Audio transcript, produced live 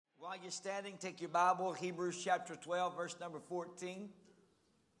While you're standing, take your Bible, Hebrews chapter 12, verse number 14.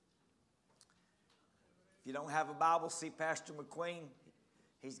 If you don't have a Bible, see Pastor McQueen.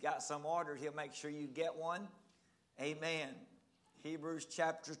 He's got some ordered. He'll make sure you get one. Amen. Hebrews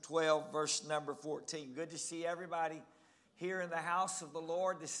chapter 12, verse number 14. Good to see everybody here in the house of the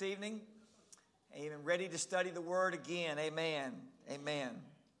Lord this evening. Amen. Ready to study the Word again. Amen. Amen.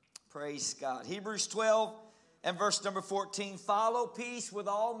 Praise God. Hebrews 12 and verse number 14. Follow peace with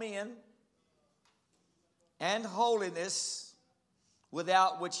all men and holiness,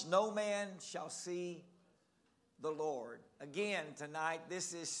 without which no man shall see the Lord. Again, tonight,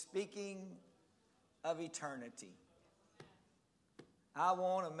 this is speaking of eternity. I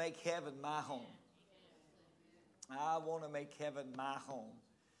want to make heaven my home. I want to make heaven my home.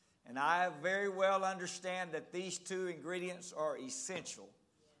 And I very well understand that these two ingredients are essential.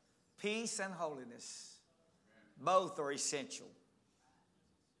 Peace and holiness. Both are essential.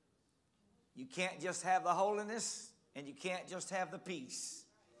 You can't just have the holiness and you can't just have the peace.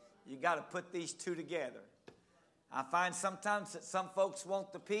 You got to put these two together. I find sometimes that some folks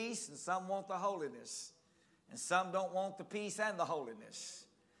want the peace and some want the holiness. And some don't want the peace and the holiness.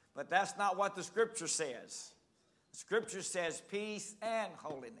 But that's not what the Scripture says. The Scripture says peace and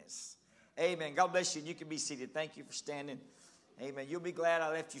holiness. Amen. God bless you, and you can be seated. Thank you for standing. Amen. You'll be glad I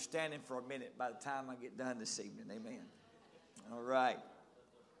left you standing for a minute by the time I get done this evening. Amen. All right.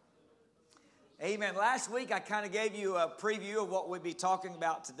 Amen. Last week I kind of gave you a preview of what we'll be talking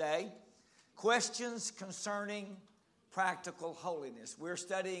about today. Questions concerning practical holiness. We're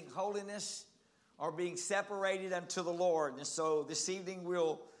studying holiness or being separated unto the Lord. And so this evening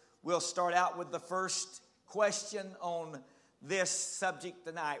we'll start out with the first question on this subject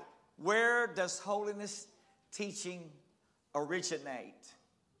tonight. Where does holiness teaching originate?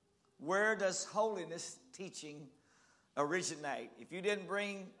 Where does holiness teaching originate? If you didn't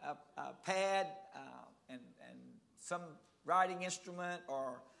bring a pad and some writing instrument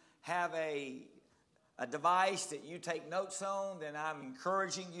or have a device that you take notes on, then I'm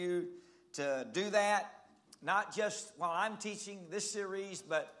encouraging you to do that. Not just while I'm teaching this series,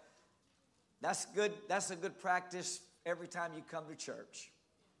 but that's good. That's a good practice every time you come to church.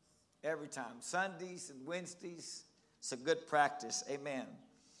 Every time. Sundays and Wednesdays. It's a good practice. Amen.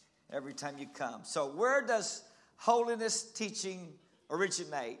 Every time you come. So where does holiness teaching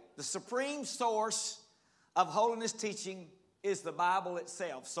originate? The supreme source of holiness teaching is the Bible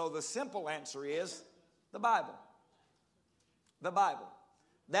itself. So the simple answer is the Bible. The Bible.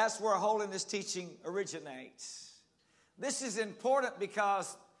 That's where holiness teaching originates. This is important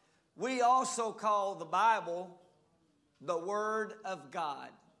because we also call the Bible the Word of God.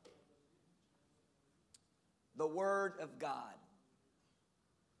 The Word of God.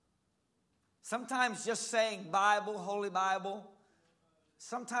 Sometimes just saying Bible, Holy Bible,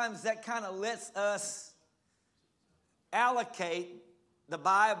 sometimes that kind of lets us allocate the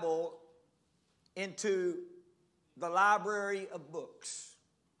Bible into the library of books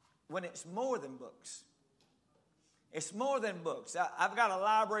when it's more than books. It's more than books. I've got a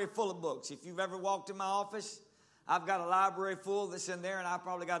library full of books. If you've ever walked in my office, I've got a library full that's in there, and I've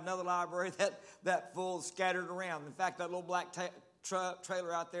probably got another library that full scattered around. In fact, that little black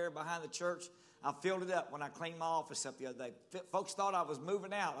trailer out there behind the church, I filled it up when I cleaned my office up the other day. Folks thought I was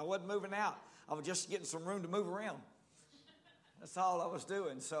moving out. I wasn't moving out. I was just getting some room to move around. That's all I was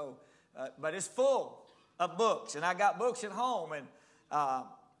doing. So, but it's full of books, and I got books at home, and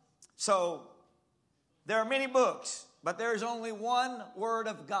so there are many books, but there is only one Word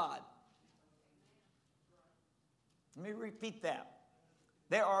of God. Let me repeat that.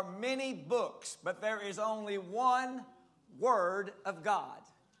 There are many books, but there is only one Word of God.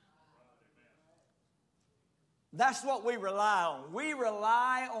 That's what we rely on. We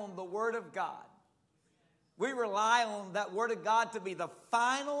rely on the Word of God. We rely on that Word of God to be the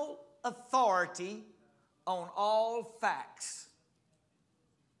final authority on all facts.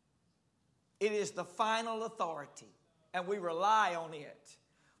 It is the final authority, and we rely on it.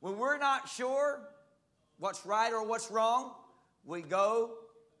 When we're not sure what's right or what's wrong, we go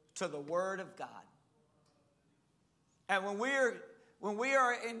to the Word of God. And when we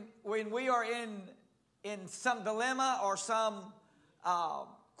are in some dilemma or some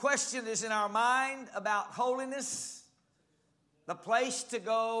question is in our mind about holiness, the place to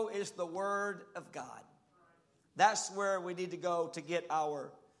go is the Word of God. That's where we need to go to get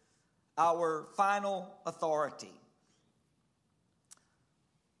our final authority.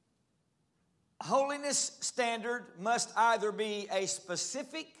 Holiness standard must either be a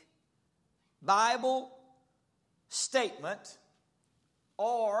specific Bible statement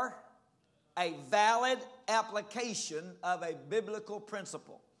or a valid application of a biblical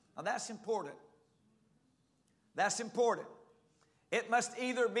principle. Now that's important. That's important. It must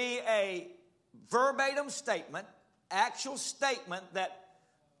either be a verbatim statement, actual statement that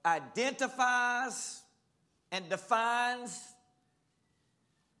identifies and defines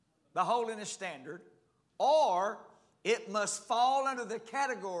the holiness standard, or it must fall under the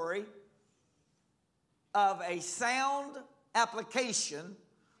category of a sound application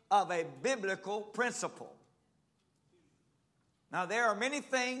of a biblical principle. Now, there are many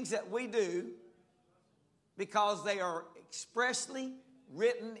things that we do because they are expressly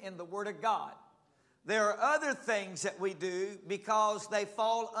written in the Word of God. There are other things that we do because they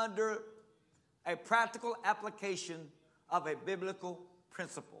fall under a practical application of a biblical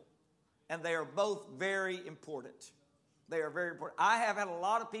principle. And they are both very important. They are very important. I have had a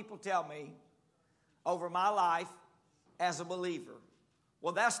lot of people tell me over my life as a believer,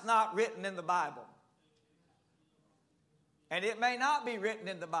 well, that's not written in the Bible. And it may not be written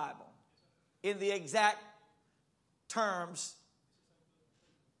in the Bible in the exact terms.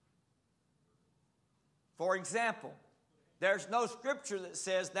 For example, there's no scripture that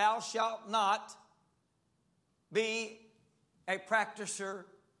says thou shalt not be a practicer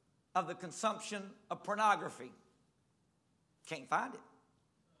of the consumption of pornography. Can't find it.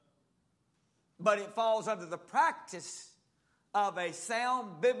 But it falls under the practice of a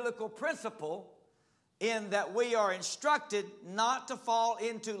sound biblical principle in that we are instructed not to fall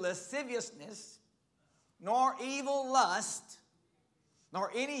into lasciviousness, nor evil lust,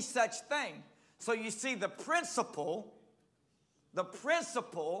 nor any such thing. So you see, the principle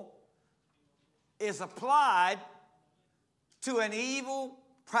is applied to an evil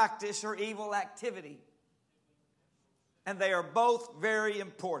practice or evil activity. And they are both very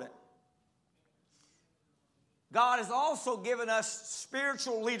important. God has also given us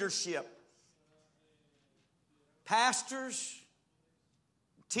spiritual leadership. Pastors,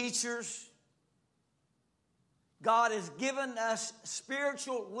 teachers. God has given us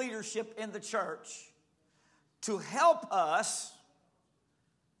spiritual leadership in the church to help us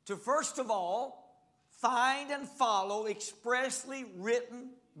to, first of all, find and follow expressly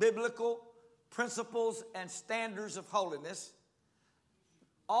written biblical principles and standards of holiness.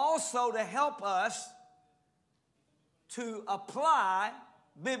 Also to help us to apply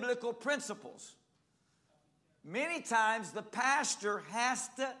biblical principles. Many times the pastor has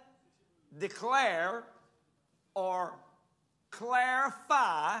to declare or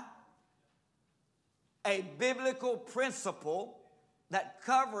clarify a biblical principle that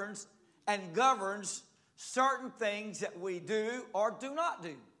governs certain things that we do or do not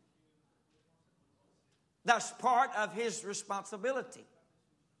do. That's part of his responsibility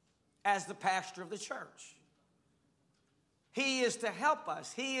as the pastor of the church. He is to help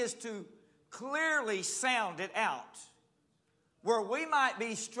us. He is to clearly sound it out. Where we might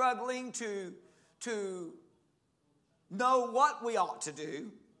be struggling to know what we ought to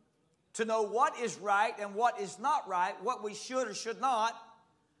do, to know what is right and what is not right, what we should or should not.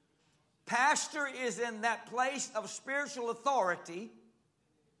 Pastor is in that place of spiritual authority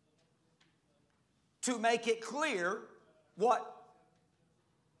to make it clear what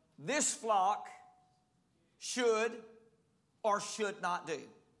this flock should or should not do.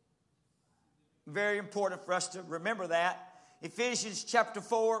 Very important for us to remember that. Ephesians chapter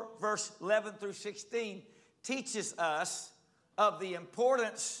 4, verse 11 through 16 teaches us of the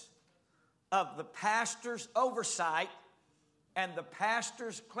importance of the pastor's oversight and the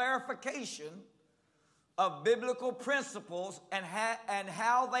pastor's clarification of biblical principles and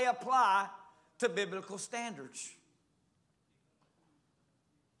how they apply to biblical standards.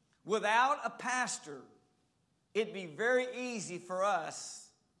 Without a pastor, it'd be very easy for us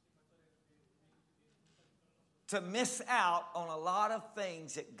to miss out on a lot of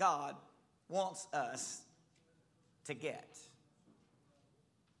things that God wants us to get.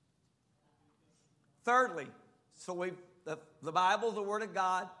 Thirdly, the Bible, the Word of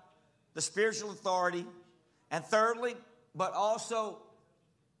God, the spiritual authority. And thirdly, but also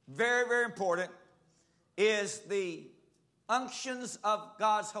very, very important, is the unctions of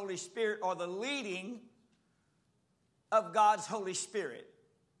God's Holy Spirit, or the leading of God's Holy Spirit.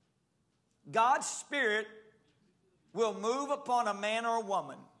 God's Spirit will move upon a man or a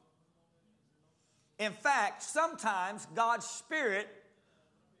woman. In fact, sometimes God's Spirit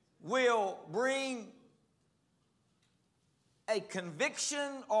will bring a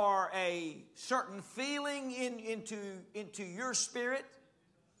conviction or a certain feeling into your spirit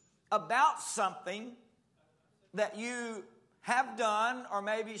about something that you have done, or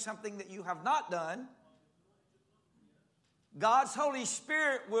maybe something that you have not done. God's Holy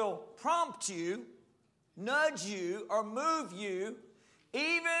Spirit will prompt you, nudge you, or move you,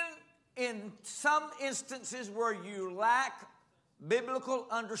 even in some instances where you lack biblical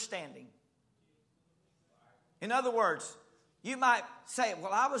understanding. In other words, you might say,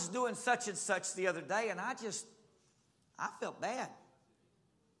 well, I was doing such and such the other day, and I felt bad.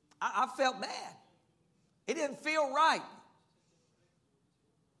 I felt bad. It didn't feel right.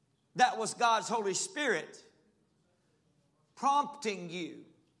 That was God's Holy Spirit prompting you.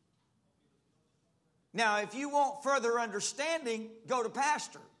 Now, if you want further understanding, go to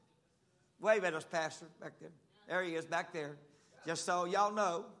pastor. Wave at us, pastor, back there. There he is, back there. Just so y'all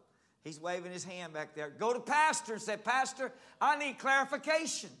know, he's waving his hand back there. Go to pastor and say, Pastor, I need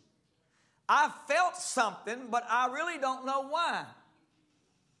clarification. I felt something, but I really don't know why.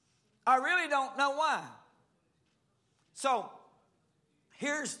 I really don't know why. So,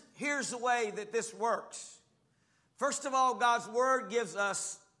 here's the way that this works. First of all, God's Word gives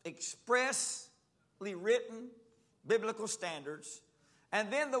us expressly written biblical standards.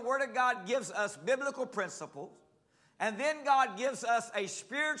 And then the Word of God gives us biblical principles. And then God gives us a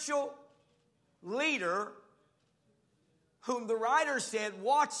spiritual leader whom the writer said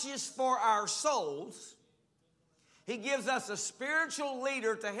watches for our souls. He gives us a spiritual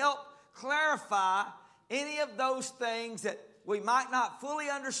leader to help clarify any of those things that we might not fully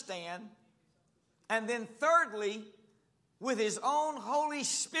understand. And then thirdly, with his own Holy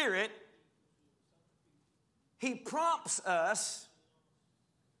Spirit, he prompts us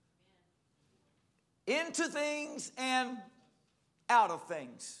into things and out of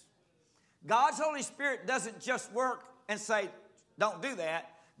things. God's Holy Spirit doesn't just work and say, don't do that.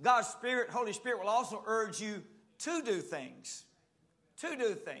 God's Holy Spirit will also urge you to do things. To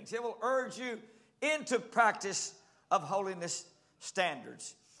do things. It will urge you into practice of holiness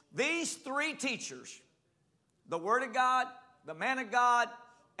standards. These three teachers, the Word of God, the Man of God,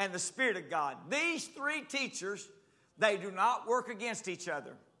 and the Spirit of God, these three teachers, they do not work against each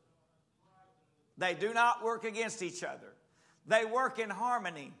other. They do not work against each other. They work in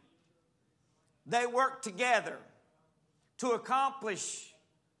harmony. They work together to accomplish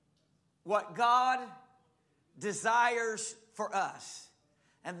what God desires for us.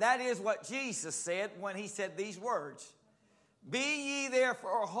 And that is what Jesus said when he said these words. Be ye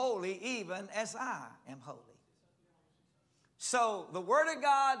therefore holy, even as I am holy. So the Word of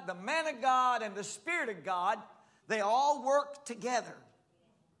God, the Man of God, and the Spirit of God, they all work together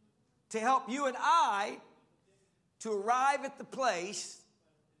to help you and I to arrive at the place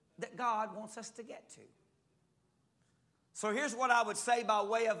that God wants us to get to. So here's what I would say by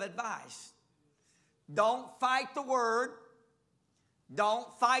way of advice. Don't fight the Word. Don't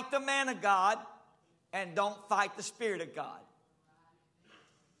fight the Man of God. And don't fight the Spirit of God.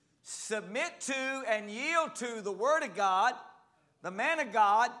 Submit to and yield to the Word of God, the Man of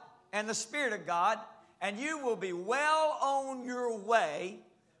God, and the Spirit of God, and you will be well on your way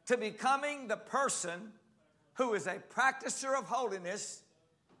to becoming the person who is a practicer of holiness,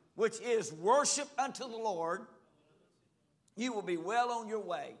 which is worship unto the Lord. You will be well on your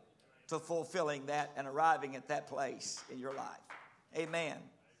way to fulfilling that and arriving at that place in your life. Amen.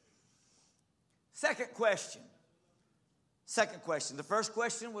 Second question. The first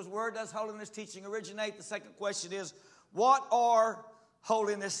question was, where does holiness teaching originate? The second question is, what are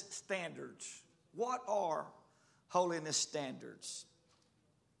holiness standards? What are holiness standards?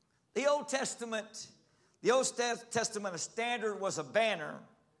 The Old Testament, a standard was a banner.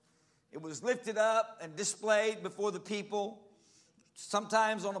 It was lifted up and displayed before the people,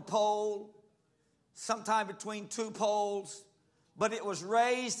 sometimes on a pole, sometime between two poles, but it was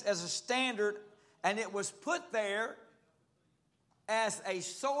raised as a standard, and it was put there as a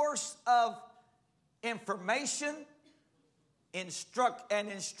source of information and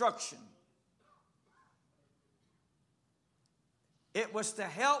instruction. It was to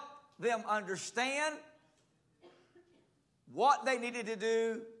help them understand what they needed to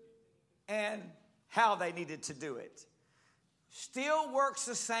do and how they needed to do it. Still works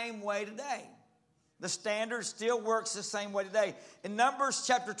the same way today. The standard still works the same way today. In Numbers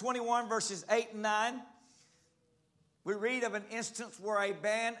chapter 21, verses 8 and 9, we read of an instance where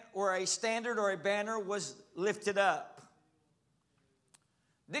a standard or a banner was lifted up.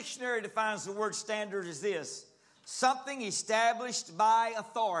 Dictionary defines the word standard as this: something established by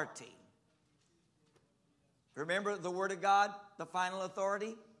authority. Remember the Word of God, the final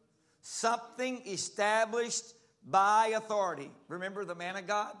authority? Something established by authority. Remember the Man of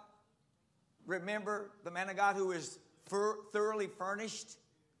God? Remember the Man of God who is thoroughly furnished,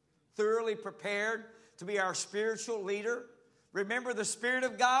 thoroughly prepared to be our spiritual leader. Remember the Spirit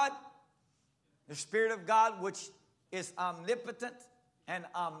of God? The Spirit of God which is omnipotent and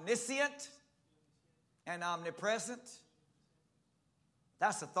omniscient and omnipresent.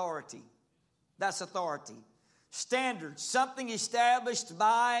 That's authority. That's authority. Standards, something established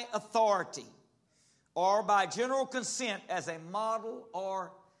by authority or by general consent as a model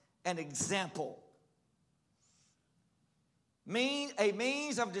or an example. A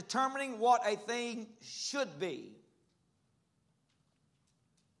means of determining what a thing should be.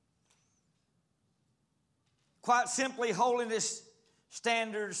 Quite simply, holiness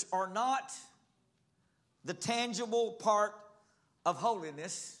standards are not the tangible part of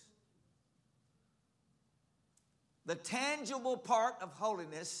holiness. The tangible part of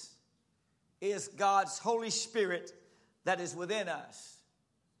holiness is God's Holy Spirit that is within us.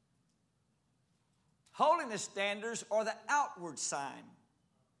 Holiness standards are the outward sign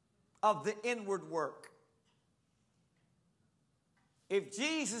of the inward work. If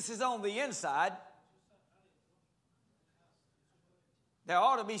Jesus is on the inside, there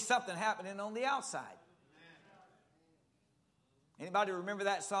ought to be something happening on the outside. Anybody remember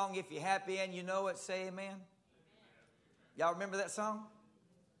that song, If You're Happy and You Know It, say amen? Y'all remember that song?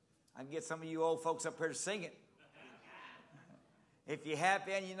 I can get some of you old folks up here to sing it. If you're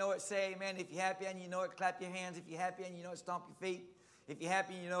happy and you know it, say amen. If you're happy and you know it, clap your hands. If you're happy and you know it, stomp your feet. If you're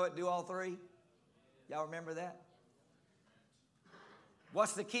happy and you know it, do all three. Y'all remember that?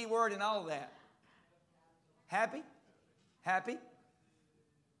 What's the key word in all of that? Happy? Happy?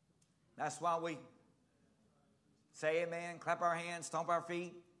 That's why we say amen, clap our hands, stomp our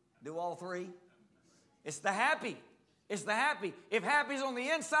feet, do all three. It's the happy. It's the happy. If happy's on the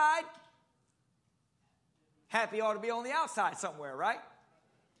inside, happy ought to be on the outside somewhere, right?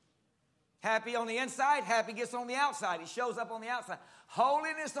 Happy on the inside, happy gets on the outside. It shows up on the outside.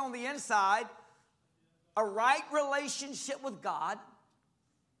 Holiness on the inside, a right relationship with God,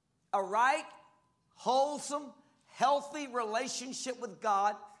 a right, wholesome, healthy relationship with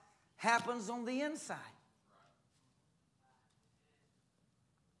God happens on the inside.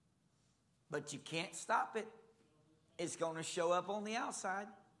 But you can't stop it. It's going to show up on the outside.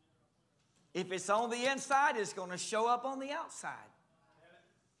 If it's on the inside, it's going to show up on the outside.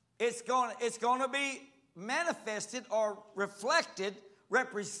 It's going to be manifested or reflected,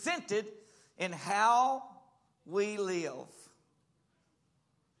 represented in how we live.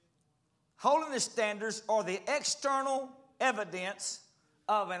 Holiness standards are the external evidence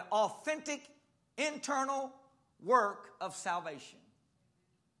of an authentic internal work of salvation.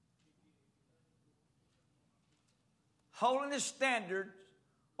 Holiness standards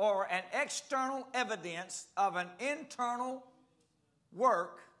are an external evidence of an internal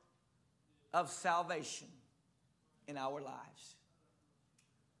work of salvation in our lives.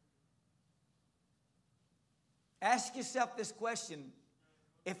 Ask yourself this question: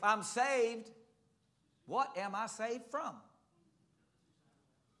 if I'm saved, what am I saved from?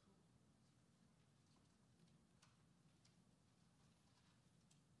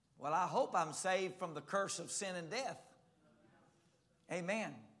 Well, I hope I'm saved from the curse of sin and death.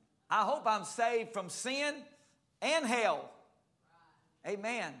 Amen. I hope I'm saved from sin and hell.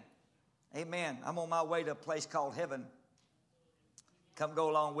 Amen. Amen. I'm on my way to a place called heaven. Come go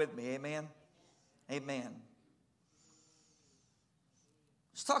along with me. Amen. Amen.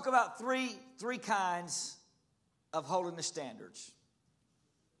 Let's talk about three kinds of holiness standards.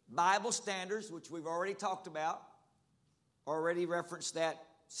 Bible standards, which we've already talked about, already referenced that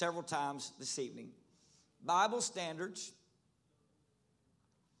several times this evening. Bible standards,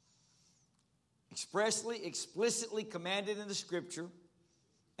 explicitly commanded in the Scripture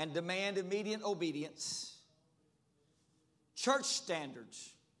and demand immediate obedience. Church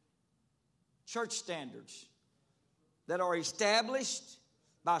standards that are established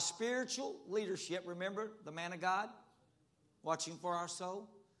by spiritual leadership. Remember the man of God watching for our soul?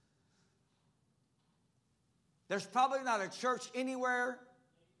 There's probably not a church anywhere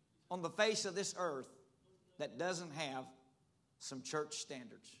on the face of this earth that doesn't have some church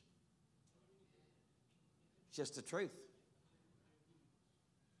standards. It's just the truth.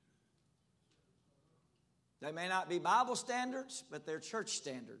 They may not be Bible standards, but they're church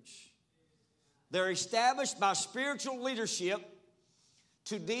standards. They're established by spiritual leadership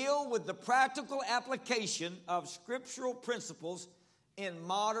to deal with the practical application of scriptural principles in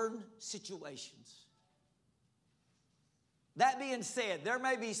modern situations. That being said, there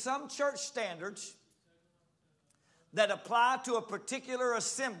may be some church standards that apply to a particular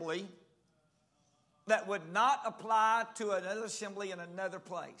assembly that would not apply to another assembly in another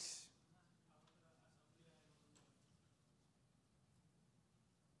place.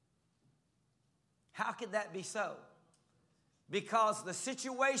 How could that be so? Because the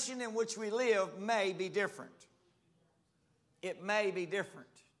situation in which we live may be different. It may be different.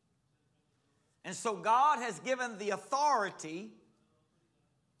 And so God has given the authority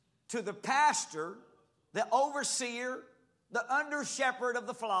to the pastor, the overseer, the under shepherd of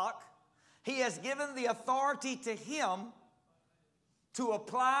the flock. He has given the authority to him to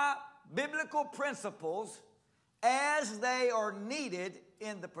apply biblical principles as they are needed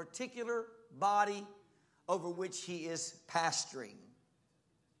in the particular body over which he is pastoring.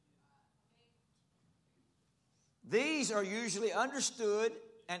 These are usually understood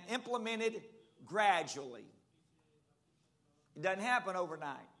and implemented gradually. It doesn't happen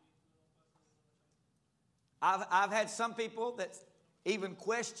overnight. I've had some people that even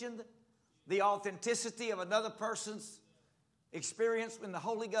questioned the authenticity of another person's experience in the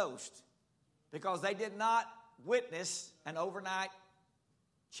Holy Ghost because they did not witness an overnight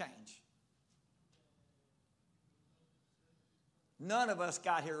change. None of us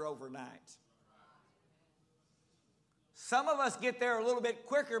got here overnight. Some of us get there a little bit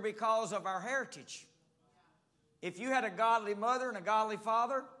quicker because of our heritage. If you had a godly mother and a godly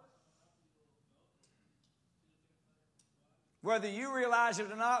father, whether you realize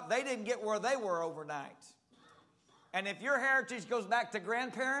it or not, they didn't get where they were overnight. And if your heritage goes back to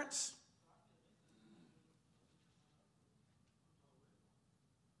grandparents,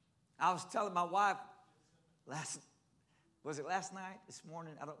 I was telling my wife last night, this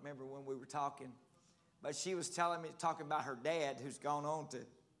morning? I don't remember when we were talking. But she was talking about her dad who's gone on to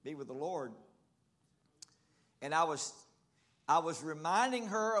be with the Lord. And I was reminding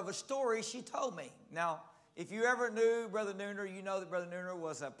her of a story she told me. Now, if you ever knew Brother Nooner, you know that Brother Nooner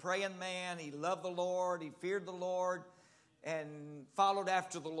was a praying man. He loved the Lord. He feared the Lord and followed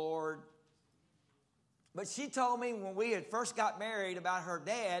after the Lord. But she told me when we had first got married about her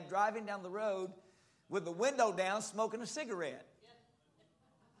dad driving down the road with the window down smoking a cigarette.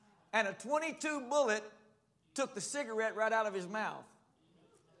 And a .22 bullet took the cigarette right out of his mouth.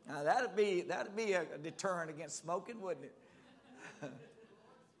 Now that'd be a deterrent against smoking, wouldn't it?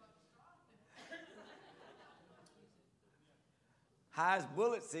 High as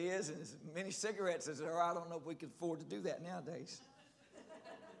bullets is, and as many cigarettes as there are, I don't know if we can afford to do that nowadays.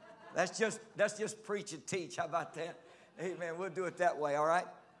 That's just preach and teach. How about that? Amen. We'll do it that way, all right?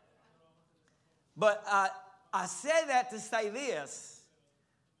 But I say that to say this.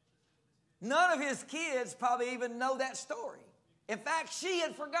 None of his kids probably even know that story. In fact, she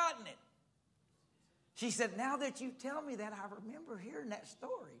had forgotten it. She said, now that you tell me that, I remember hearing that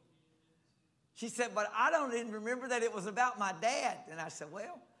story. She said, but I don't even remember that it was about my dad. And I said,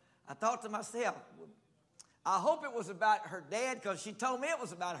 well, I thought to myself, I hope it was about her dad because she told me it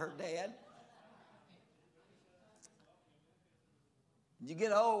was about her dad. You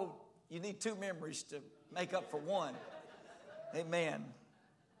get old, you need two memories to make up for one. Amen.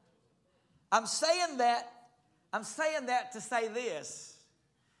 I'm saying that to say this,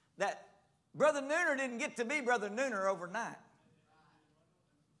 that Brother Nooner didn't get to be Brother Nooner overnight.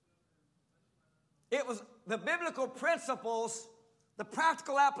 It was the biblical principles, the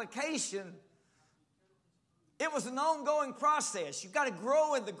practical application. It was an ongoing process. You've got to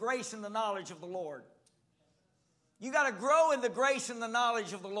grow in the grace and the knowledge of the Lord. You got to grow in the grace and the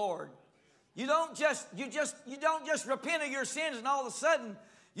knowledge of the Lord. You don't just repent of your sins and all of a sudden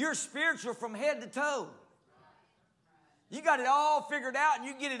you're spiritual from head to toe. You got it all figured out and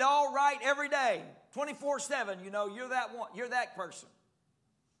you get it all right every day, 24/7. You know, you're that one, you're that person.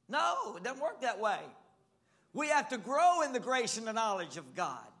 No, it doesn't work that way. We have to grow in the grace and the knowledge of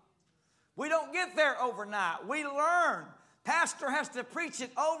God. We don't get there overnight. We learn. Pastor has to preach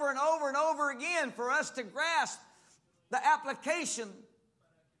it over and over and over again for us to grasp the application,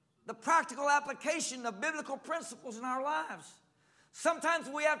 the practical application of biblical principles in our lives. Sometimes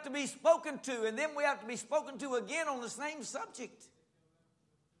we have to be spoken to, and then we have to be spoken to again on the same subject.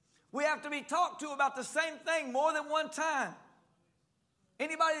 We have to be talked to about the same thing more than one time.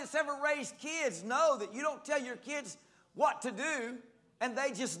 Anybody that's ever raised kids know that you don't tell your kids what to do, and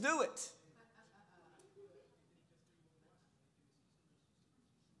they just do it.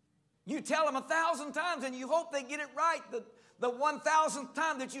 You tell them 1,000 times, and you hope they get it right the 1,000th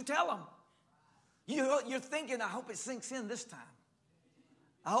time that you tell them. You're thinking, I hope it sinks in this time.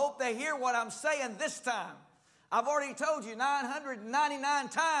 I hope they hear what I'm saying this time. I've already told you 999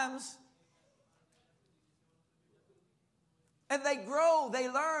 times. And they grow, they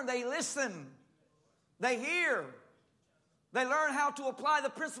learn, they listen, they hear. They learn how to apply the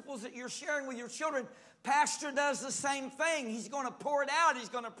principles that you're sharing with your children. Pastor does the same thing. He's going to pour it out. He's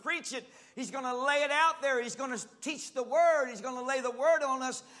going to preach it. He's going to lay it out there. He's going to teach the word. He's going to lay the word on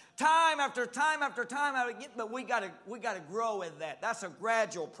us time after time after time. But we got to grow in that. That's a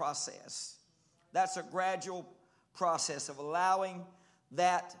gradual process. That's a gradual process of allowing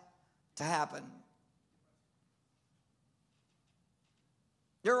that to happen.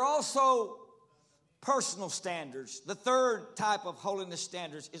 There are also personal standards. The third type of holiness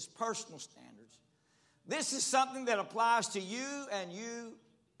standards is personal standards. This is something that applies to you and you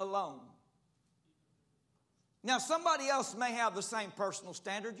alone. Now, somebody else may have the same personal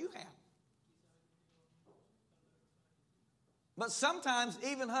standard you have. But sometimes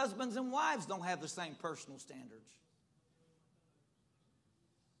even husbands and wives don't have the same personal standards.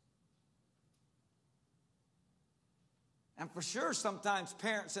 And for sure, sometimes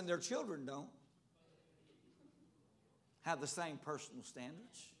parents and their children don't have the same personal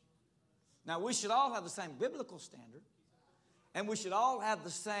standards. Now, we should all have the same biblical standard. And we should all have the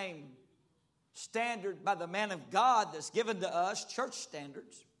same standard by the man of God that's given to us, church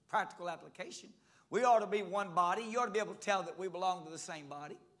standards, practical application. We ought to be one body. You ought to be able to tell that we belong to the same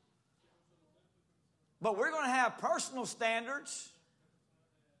body. But we're going to have personal standards.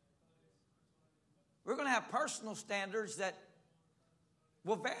 We're going to have personal standards that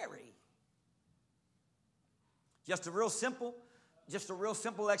will vary. Just a real simple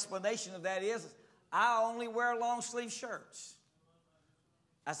explanation of that is, I only wear long sleeve shirts.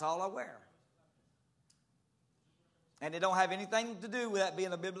 That's all I wear. And it don't have anything to do with that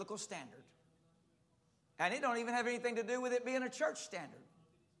being a biblical standard. And it don't even have anything to do with it being a church standard.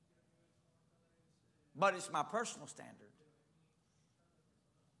 But it's my personal standard.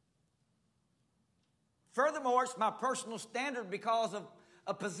 Furthermore, it's my personal standard because of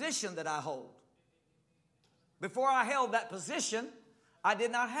a position that I hold. Before I held that position, I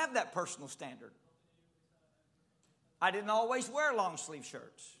did not have that personal standard. I didn't always wear long sleeve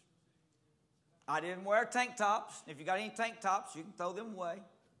shirts. I didn't wear tank tops. If you got any tank tops, you can throw them away.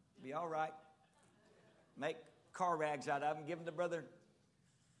 Be all right. Make car rags out of them. Give them to Brother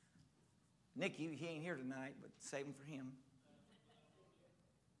Nicky. He ain't here tonight, but save them for him.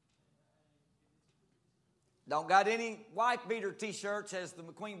 Don't got any wife beater t-shirts, as the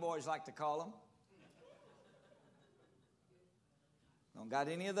McQueen boys like to call them. Don't got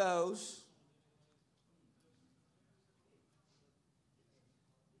any of those.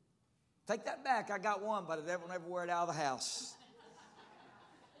 Take that back. I got one, but I never wear it out of the house.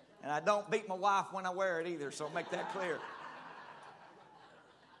 And I don't beat my wife when I wear it either, so make that clear.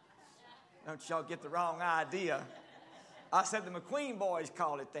 Don't y'all get the wrong idea. I said the McQueen boys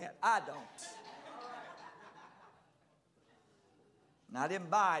call it that. I don't. And I didn't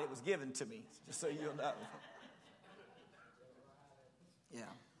buy it. It was given to me, just so you'll know. Yeah.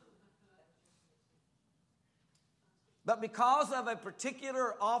 But because of a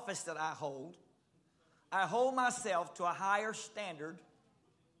particular office that I hold myself to a higher standard,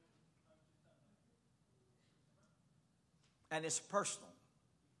 and it's personal.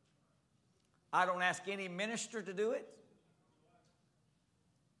 I don't ask any minister to do it,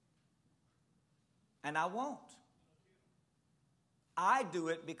 and I won't. I do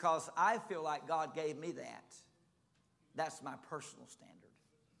it because I feel like God gave me that. That's my personal standard.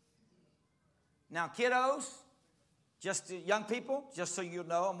 Now, kiddos, just to young people, just so you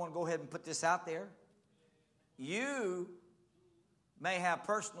know, I'm going to go ahead and put this out there. You may have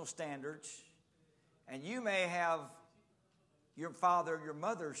personal standards, and you may have your father or your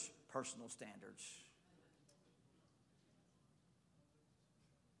mother's personal standards.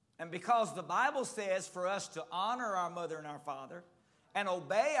 And because the Bible says for us to honor our mother and our father and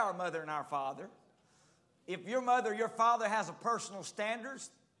obey our mother and our father, if your mother or your father has a personal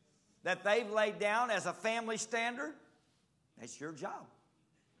standards that they've laid down as a family standard, that's your job.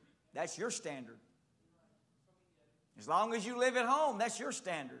 That's your standard. As long as you live at home, that's your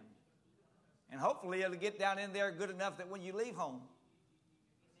standard. And hopefully it'll get down in there good enough that when you leave home,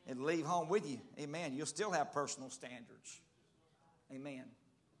 it'll leave home with you. Amen. You'll still have personal standards. Amen.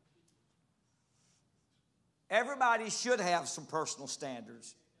 Everybody should have some personal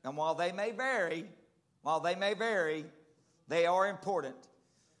standards. And while they may vary, they are important.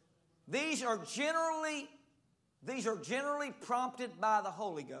 These are generally prompted by the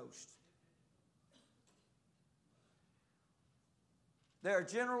Holy Ghost. They're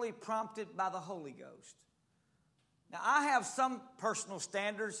generally prompted by the Holy Ghost. Now, I have some personal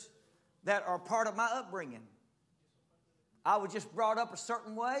standards that are part of my upbringing. I was just brought up a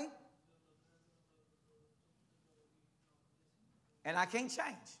certain way, and I can't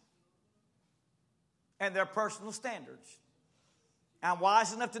change. And they're personal standards. I'm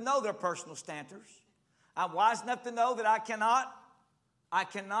wise enough to know they're personal standards. I'm wise enough to know that I cannot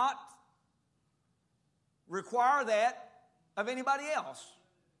require that of anybody else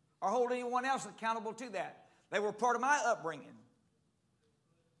or hold anyone else accountable to that. They were part of my upbringing.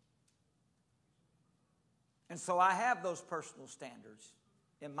 And so I have those personal standards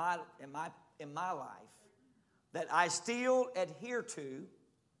in my life that I still adhere to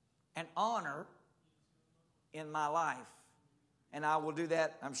and honor in my life. And I will do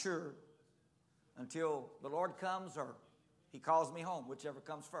that, I'm sure, until the Lord comes or He calls me home, whichever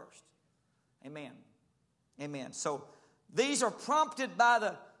comes first. Amen. Amen. So these are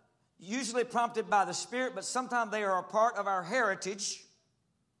usually prompted by the Spirit, but sometimes they are a part of our heritage.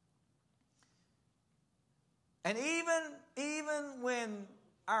 And even when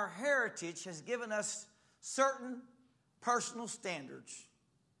our heritage has given us certain personal standards,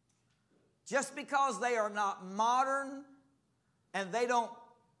 just because they are not modern and they don't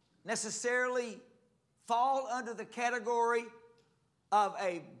necessarily fall under the category of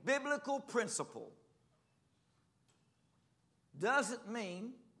a biblical principle, doesn't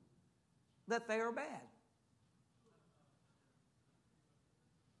mean that they are bad.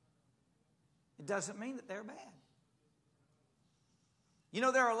 It doesn't mean that they're bad. You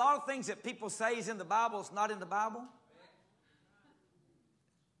know, there are a lot of things that people say is in the Bible, it's not in the Bible.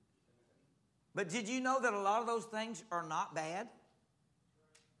 But did you know that a lot of those things are not bad?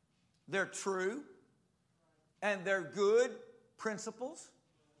 They're true, and they're good principles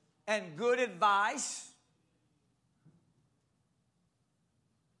and good advice.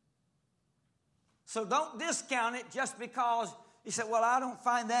 So don't discount it just because you say, well, I don't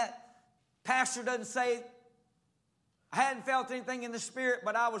find that. Pastor doesn't say, I hadn't felt anything in the Spirit,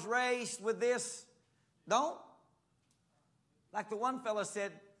 but I was raised with this. Don't. Like the one fellow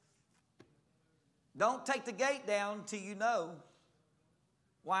said, don't take the gate down until you know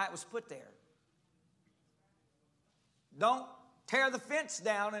why it was put there. Don't tear the fence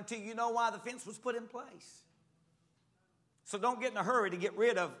down until you know why the fence was put in place. So don't get in a hurry to get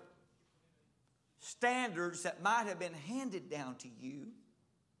rid of standards that might have been handed down to you,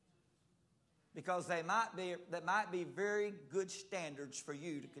 because that might be very good standards for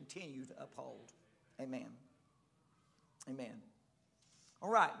you to continue to uphold. Amen. Amen. All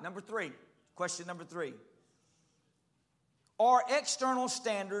right, question number 3. Are external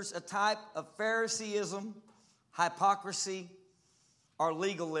standards a type of Phariseeism, hypocrisy, or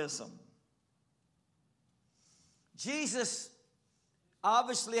legalism? Jesus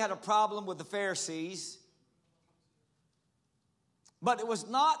obviously had a problem with the Pharisees, but it was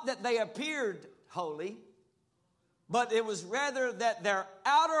not that they appeared holy, but it was rather that their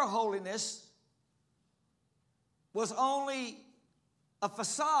outer holiness was only a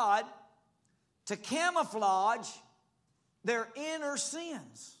facade to camouflage their inner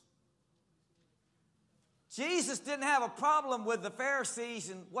sins. Jesus didn't have a problem with the Pharisees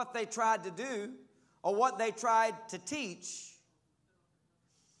and what they tried to do or what they tried to teach.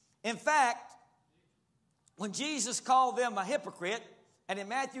 In fact, when Jesus called them a hypocrite, and in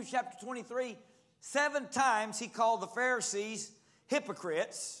Matthew chapter 23, 7 times He called the Pharisees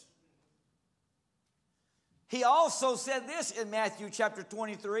hypocrites. He also said this in Matthew chapter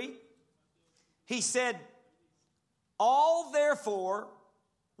 23. He said, all therefore,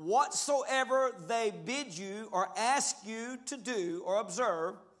 whatsoever they bid you or ask you to do or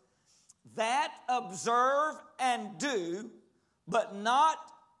observe, that observe and do, but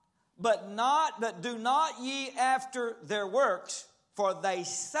do not ye after their works, for they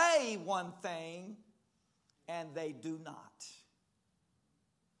say one thing and they do not.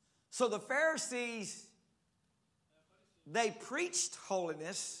 So the Pharisees, they preached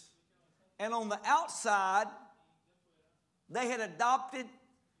holiness, and on the outside, they had adopted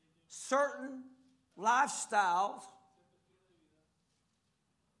certain lifestyles,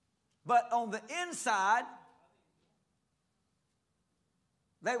 but on the inside,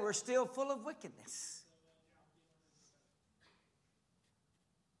 they were still full of wickedness.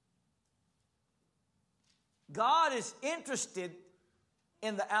 God is interested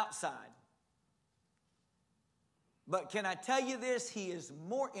in the outside. But can I tell you this? He is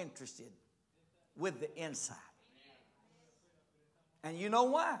more interested with the inside. And you know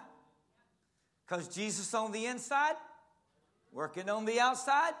why? Because Jesus on the inside, working on the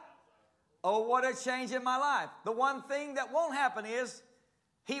outside. Oh, what a change in my life. The one thing that won't happen is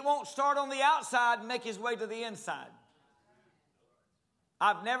He won't start on the outside and make His way to the inside.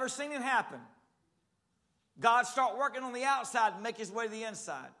 I've never seen it happen. God start working on the outside and make His way to the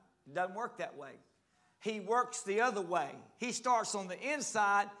inside. It doesn't work that way. He works the other way. He starts on the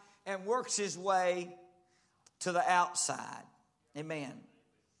inside and works His way to the outside. Amen.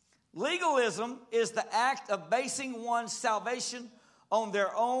 Legalism is the act of basing one's salvation on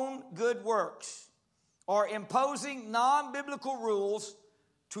their own good works or imposing non-biblical rules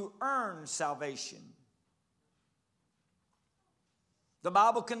to earn salvation. The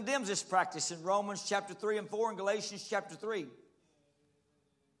Bible condemns this practice in Romans chapter 3 and 4 and Galatians chapter 3.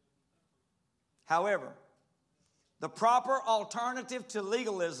 However, The proper alternative to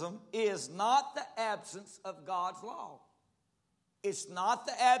legalism is not the absence of God's law. It's not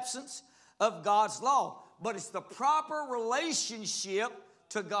the absence of God's law, but it's the proper relationship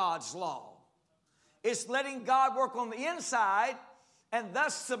to God's law. It's letting God work on the inside and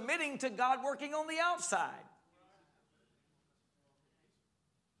thus submitting to God working on the outside.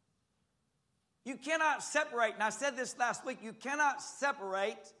 You cannot separate, and I said this last week, you cannot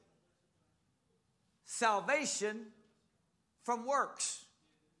separate salvation from works.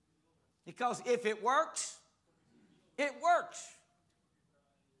 Because if it works, it works.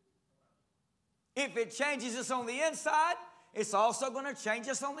 If it changes us on the inside, it's also going to change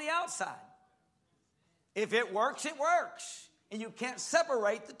us on the outside. If it works, it works. And you can't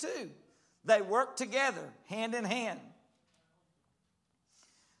separate the two. They work together, hand in hand.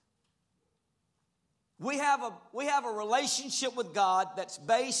 We have a relationship with God that's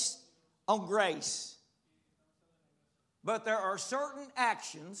based on grace. But there are certain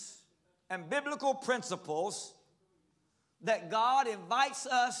actions and biblical principles that God invites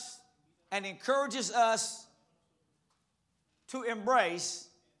us and encourages us to embrace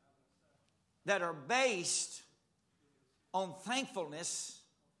that are based on thankfulness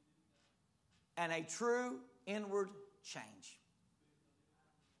and a true inward change.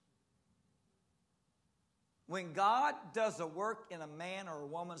 When God does a work in a man or a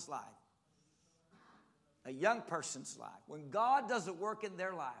woman's life, a young person's life, when God does a work in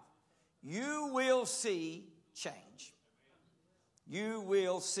their life, you will see change. You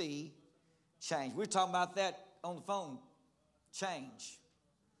will see change. We were talking about that on the phone. Change.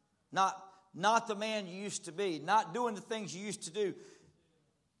 Not the man you used to be, not doing the things you used to do,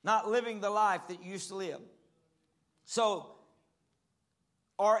 not living the life that you used to live. So,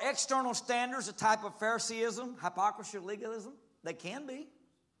 are external standards a type of Phariseeism, hypocrisy, or legalism? They can be.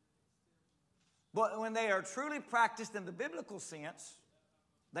 But when they are truly practiced in the biblical sense,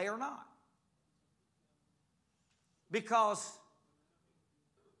 they are not. Because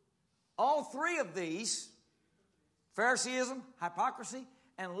all three of these, Phariseeism, hypocrisy,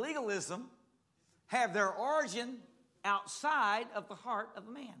 and legalism, have their origin outside of the heart of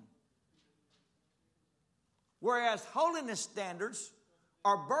a man. Whereas holiness standards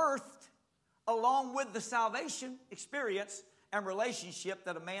are birthed along with the salvation experience and relationship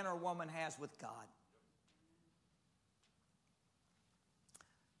that a man or woman has with God.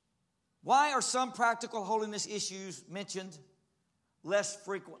 Why are some practical holiness issues mentioned less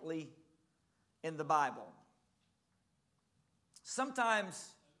frequently in the Bible?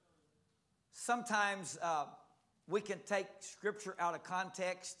 Sometimes we can take Scripture out of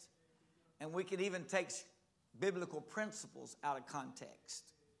context, and we can even take biblical principles out of context.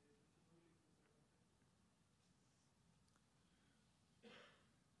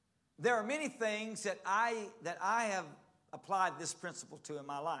 There are many things that I have applied this principle to in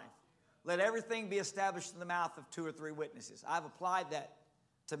my life. Let everything be established in the mouth of 2 or 3 witnesses. I've applied that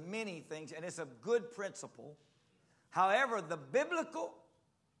to many things, and it's a good principle. However, the biblical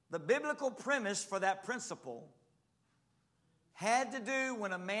premise for that principle had to do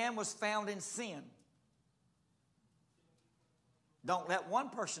when a man was found in sin. Don't let one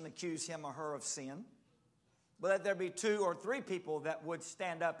person accuse him or her of sin, but let there be 2 or 3 people that would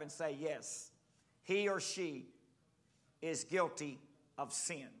stand up and say, yes, he or she is guilty of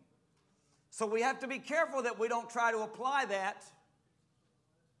sin. So we have to be careful that we don't try to apply that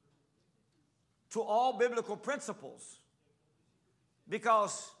to all biblical principles,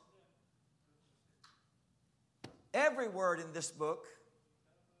 because every word in this book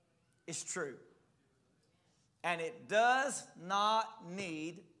is true. And it does not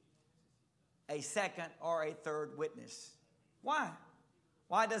need a second or a third witness. Why?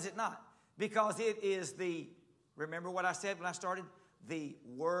 Why does it not? Because it is remember what I said when I started? The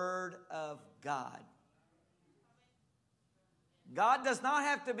Word of God. God does not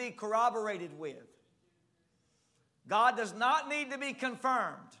have to be corroborated with. God does not need to be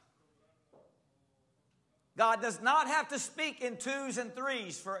confirmed. God does not have to speak in 2s and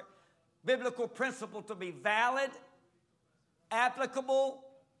 3s for biblical principle to be valid, applicable,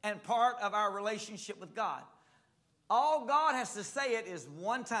 and part of our relationship with God. All God has to say it is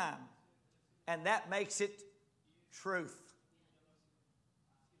one time, and that makes it truth.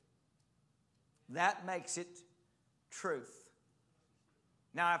 That makes it truth.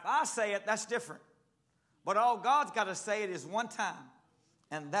 Now, if I say it, that's different. But all God's got to say it is one time,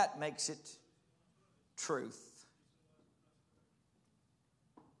 and that makes it truth.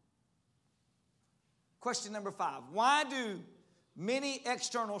 Question number 5. Why do many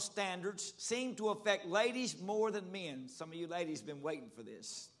external standards seem to affect ladies more than men? Some of you ladies have been waiting for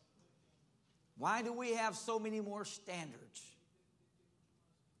this. Why do we have so many more standards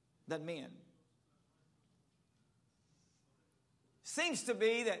than men? Seems to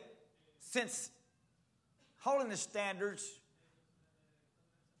be that since holiness standards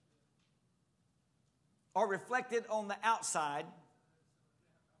are reflected on the outside,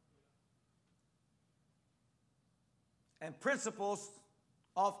 and principles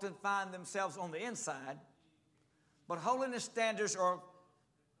often find themselves on the inside, but holiness standards are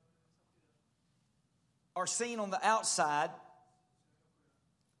seen on the outside.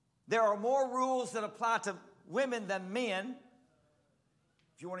 There are more rules that apply to women than men,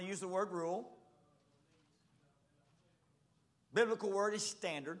 if you want to use the word rule. Biblical word is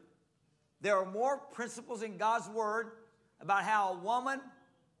standard. There are more principles in God's word about how a woman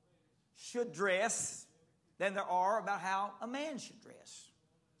should dress than there are about how a man should dress.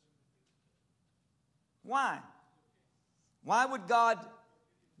 Why? Why would God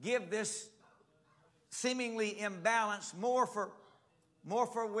give this seemingly imbalance more for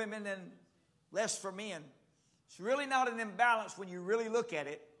women and less for men? It's really not an imbalance when you really look at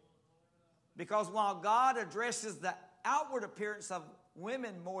it, because while God addresses the outward appearance of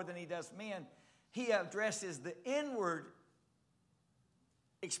women more than he does men, he addresses the inward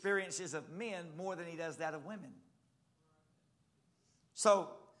experiences of men more than he does that of women. So,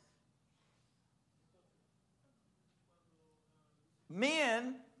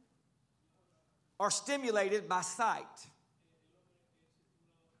 men are stimulated by sight.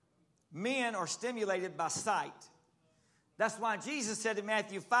 Men are stimulated by sight. That's why Jesus said in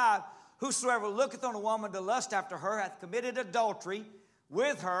Matthew 5, whosoever looketh on a woman to lust after her hath committed adultery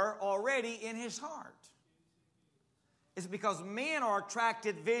with her already in his heart. It's because men are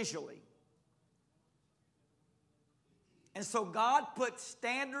attracted visually. And so God put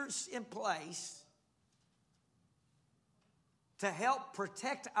standards in place to help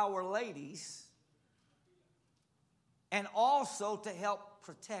protect our ladies and also to help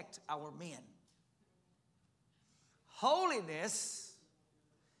protect our men. Holiness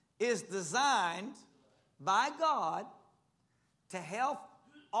is designed by God to help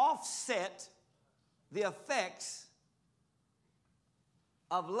offset the effects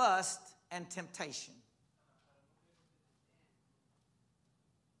of lust and temptation.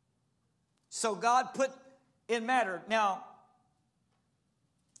 So God put in matter. Now,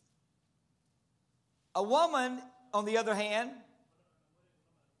 a woman, on the other hand,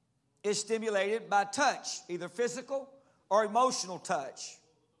 is stimulated by touch, either physical or emotional touch.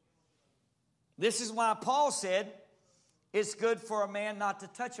 This is why Paul said it's good for a man not to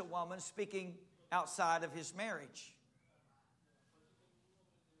touch a woman, speaking outside of his marriage.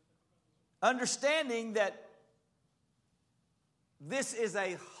 Understanding that this is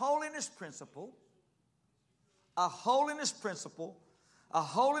a holiness principle, a holiness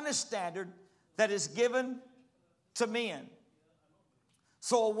standard that is given to men.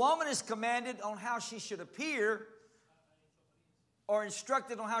 So a woman is commanded on how she should appear, or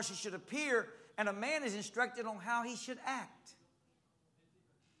instructed on how she should appear, and a man is instructed on how he should act.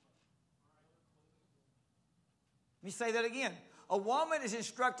 Let me say that again. A woman is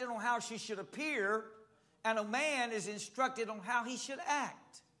instructed on how she should appear, and a man is instructed on how he should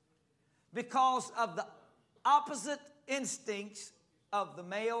act, because of the opposite instincts of the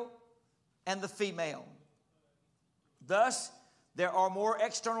male and the female. Thus, there are more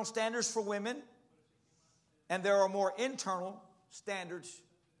external standards for women, and there are more internal standards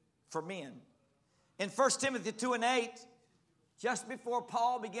for men. In 1 Timothy 2:8, just before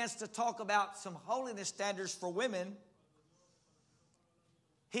Paul begins to talk about some holiness standards for women,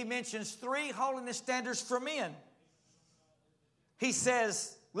 he mentions 3 holiness standards for men. He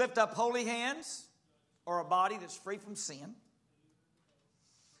says, lift up holy hands, or a body that's free from sin.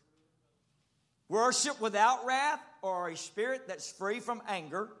 Worship without wrath, or a spirit that's free from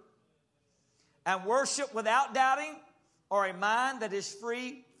anger. And worship without doubting, or a mind that is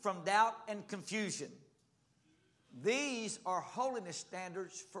free from doubt and confusion. These are holiness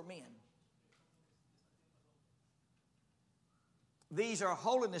standards for men. These are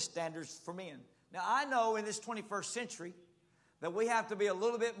holiness standards for men. Now, I know in this 21st century that we have to be a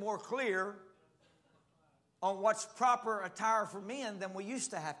little bit more clear on what's proper attire for men than we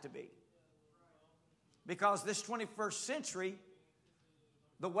used to have to be. Because this 21st century,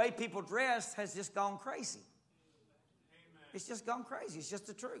 the way people dress has just gone crazy. Amen. It's just gone crazy. It's just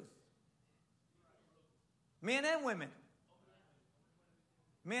the truth. Men and women.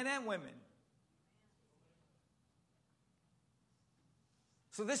 Men and women.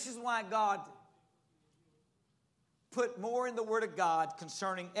 So this is why God put more in the Word of God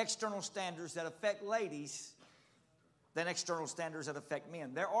concerning external standards that affect ladies than external standards that affect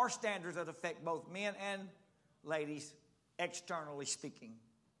men. There are standards that affect both men and ladies, externally speaking.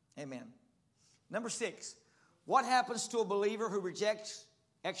 Amen. Number 6, what happens to a believer who rejects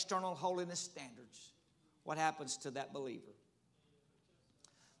external holiness standards? What happens to that believer?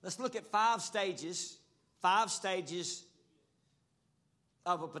 Let's look at 5 stages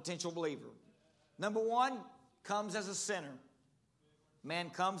of a potential believer. Number 1, comes as a sinner. Man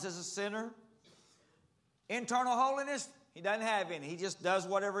comes as a sinner. Internal holiness, he doesn't have any. He just does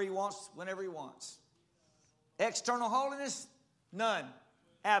whatever he wants, whenever he wants. External holiness, none.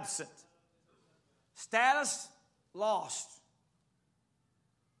 Absent. Status, lost.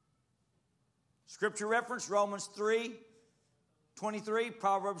 Scripture reference, Romans 3:23,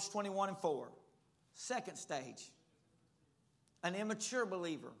 Proverbs 21:4. Second stage, an immature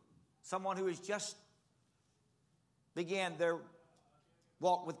believer. Someone who has just began their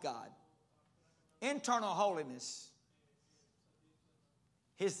walk with God. Internal holiness.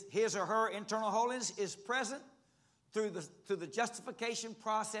 His or her internal holiness is present through the justification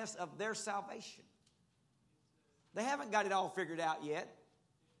process of their salvation. They haven't got it all figured out yet.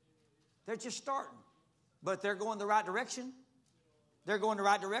 They're just starting. But they're going the right direction. They're going the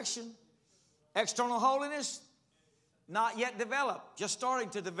right direction. External holiness, not yet developed, just starting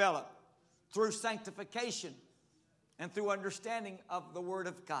to develop through sanctification and through understanding of the Word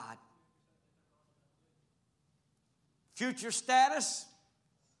of God. Future status,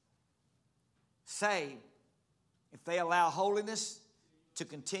 saved, if they allow holiness to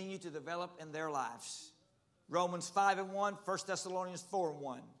continue to develop in their lives. Romans 5:1, 1 Thessalonians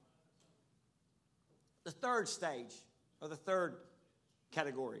 4:1. The third stage, or the third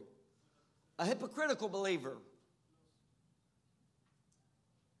category, a hypocritical believer.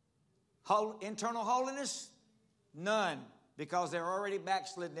 Internal holiness, none, because they're already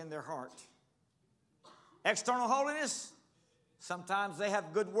backslidden in their heart. External holiness, sometimes they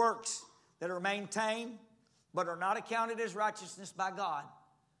have good works that are maintained, but are not accounted as righteousness by God,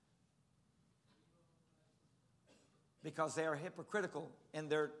 because they are hypocritical in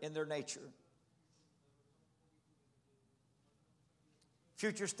their nature.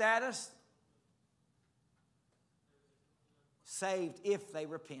 Future status, saved if they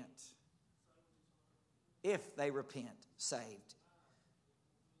repent. If they repent, saved.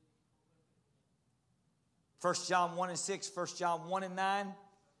 1 John 1:6, 1 John 1:9,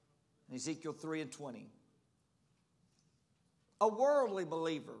 and Ezekiel 3:20. A worldly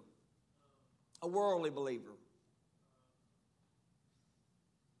believer. A worldly believer.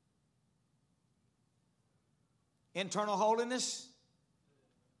 Internal holiness,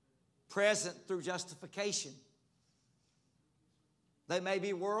 present through justification. They may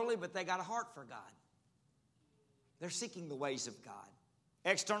be worldly, but they got a heart for God. They're seeking the ways of God.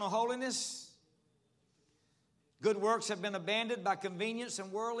 External holiness, good works have been abandoned by convenience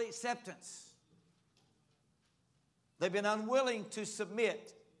and worldly acceptance. They've been unwilling to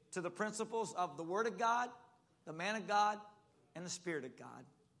submit to the principles of the Word of God, the man of God, and the Spirit of God.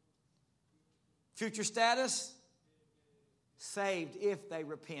 Future status, saved if they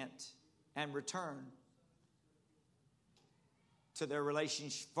repent and return to their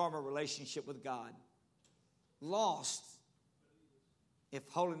former relationship with God. Lost if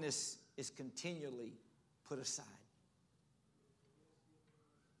holiness is continually put aside.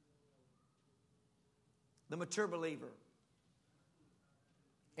 The mature believer.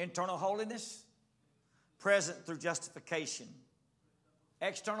 Internal holiness, present through justification.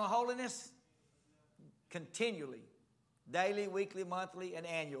 External holiness, continually, daily, weekly, monthly, and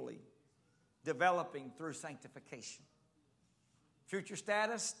annually, developing through sanctification. Future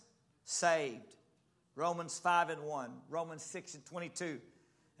status, saved. Romans 5:1, Romans 6:22,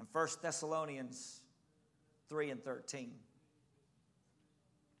 and 1 Thessalonians 3:13.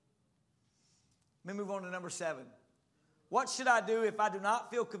 Let me move on to number 7. What should I do if I do not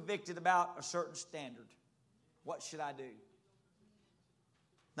feel convicted about a certain standard? What should I do?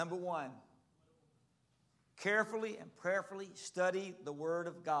 Number 1, carefully and prayerfully study the Word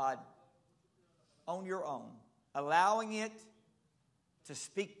of God on your own, allowing it to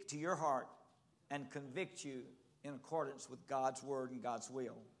speak to your heart and convict you in accordance with God's Word and God's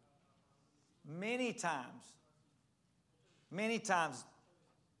will. Many times,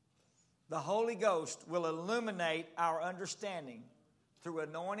 the Holy Ghost will illuminate our understanding through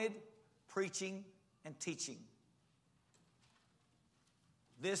anointed preaching and teaching.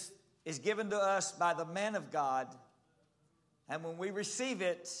 This is given to us by the man of God, and when we receive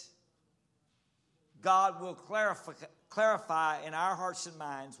it, God will clarify in our hearts and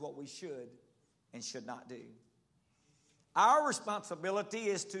minds what we should and should not do. Our responsibility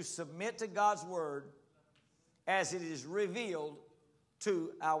is to submit to God's Word as it is revealed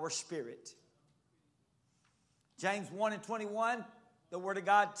to our spirit. James 1:21, the Word of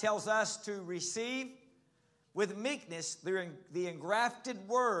God tells us to receive with meekness the engrafted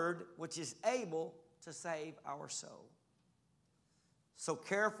word which is able to save our soul. So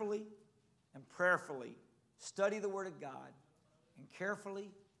carefully and prayerfully study the Word of God, and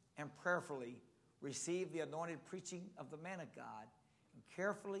carefully and prayerfully receive the anointed preaching of the man of God, and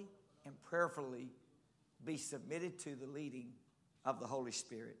carefully and prayerfully be submitted to the leading of the Holy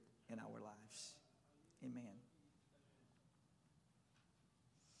Spirit in our lives. Amen.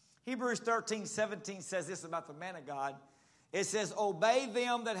 Hebrews 13:17 says this about the man of God. It says, obey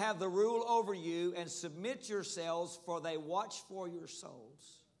them that have the rule over you and submit yourselves, for they watch for your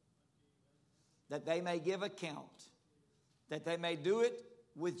souls, that they may give account, that they may do it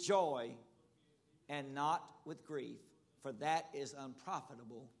with joy and not with grief, for that is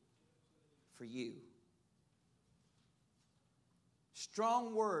unprofitable for you.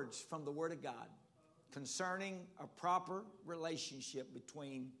 Strong words from the Word of God concerning a proper relationship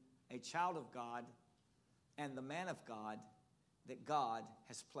between a child of God and the man of God that God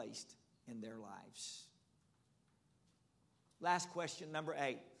has placed in their lives. Last question, number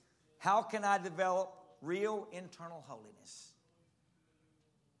 8. How can I develop real internal holiness?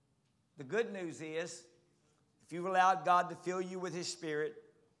 The good news is, if you've allowed God to fill you with His Spirit,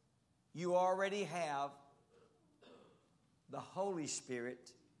 you already have the Holy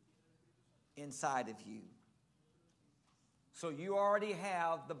Spirit inside of you. So you already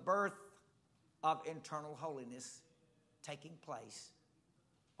have the birth of internal holiness taking place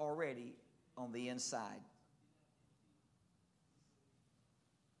already on the inside.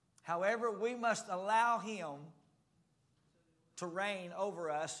 However, we must allow Him to reign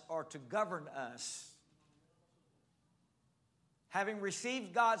over us or to govern us. Having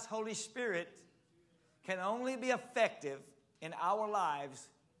received God's Holy Spirit can only be effective in our lives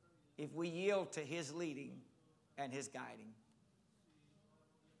if we yield to His leading and His guiding.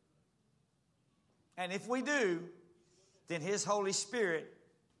 And if we do, then His Holy Spirit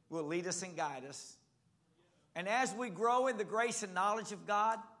will lead us and guide us. And as we grow in the grace and knowledge of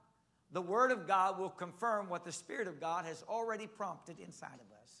God, the Word of God will confirm what the Spirit of God has already prompted inside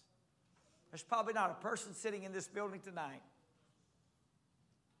of us. There's probably not a person sitting in this building tonight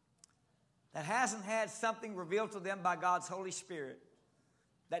that hasn't had something revealed to them by God's Holy Spirit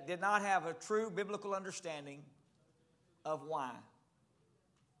that did not have a true biblical understanding of why.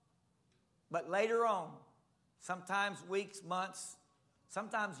 But later on, sometimes weeks, months,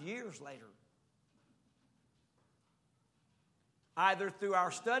 sometimes years later, either through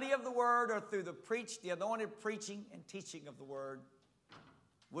our study of the Word or through the anointed preaching and teaching of the Word,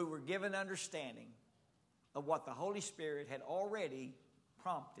 we were given understanding of what the Holy Spirit had already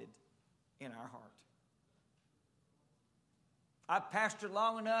prompted in our heart. I've pastored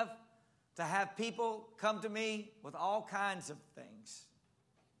long enough to have people come to me with all kinds of things.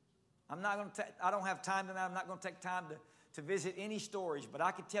 I don't have time tonight. I'm not going to take time to visit any stories, but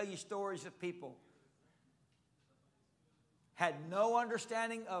I could tell you stories of people had no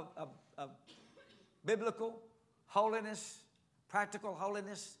understanding of biblical holiness, practical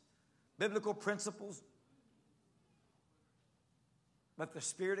holiness, biblical principles, but the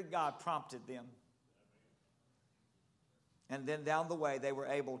Spirit of God prompted them. And then down the way, they were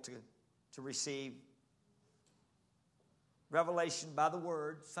able to receive revelation by the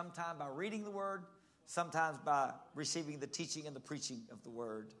Word, sometimes by reading the Word, sometimes by receiving the teaching and the preaching of the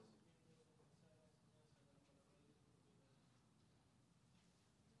Word.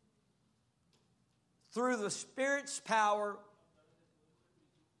 Through the Spirit's power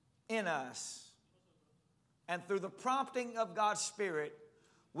in us and through the prompting of God's Spirit,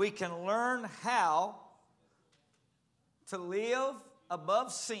 we can learn how to live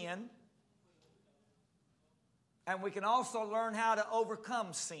above sin, and we can also learn how to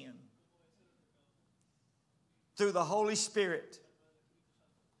overcome sin through the Holy Spirit,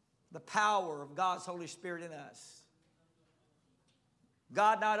 the power of God's Holy Spirit in us.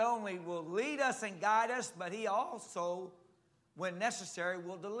 God not only will lead us and guide us, but He also, when necessary,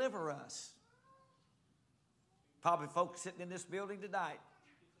 will deliver us. Probably folks sitting in this building tonight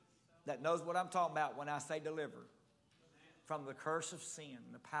that knows what I'm talking about when I say deliver from the curse of sin,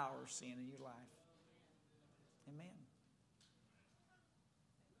 the power of sin in your life. Amen.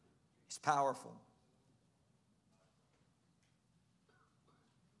 It's powerful.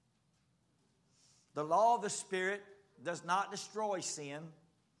 The law of the Spirit does not destroy sin,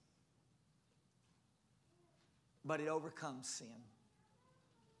 but it overcomes sin.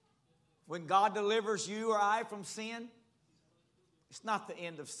 When God delivers you or I from sin, it's not the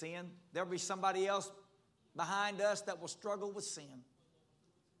end of sin. There'll be somebody else behind us that will struggle with sin.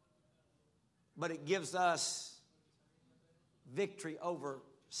 But it gives us victory over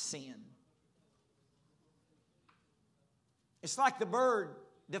sin. It's like the bird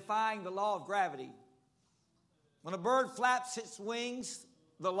defying the law of gravity. When a bird flaps its wings,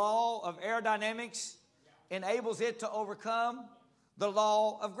 the law of aerodynamics enables it to overcome the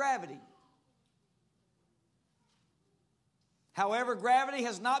law of gravity. However, gravity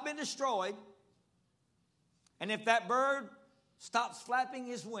has not been destroyed, and if that bird stops flapping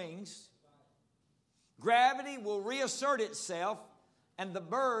his wings, gravity will reassert itself and the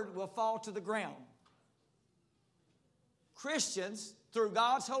bird will fall to the ground. Christians, through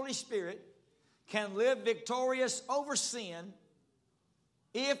God's Holy Spirit, can live victorious over sin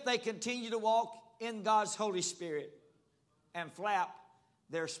if they continue to walk in God's Holy Spirit and flap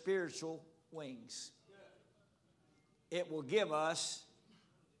their spiritual wings. It will give us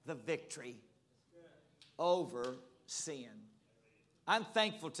the victory over sin. I'm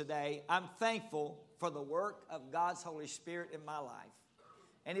thankful today. I'm thankful for the work of God's Holy Spirit in my life.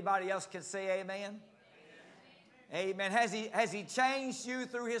 Anybody else can say amen? Amen. Has he changed you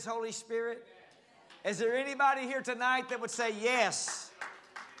through His Holy Spirit? Is there anybody here tonight that would say, yes,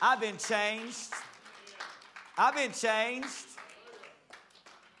 I've been changed? I've been changed.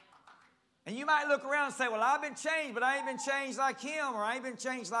 And you might look around and say, well, I've been changed, but I ain't been changed like him, or I ain't been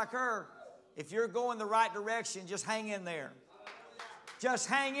changed like her. If you're going the right direction, just hang in there. Just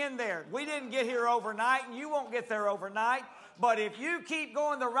hang in there. We didn't get here overnight, and you won't get there overnight. But if you keep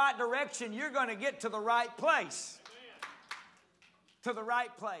going the right direction, you're going to get to the right place. To the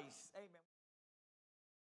right place. Amen.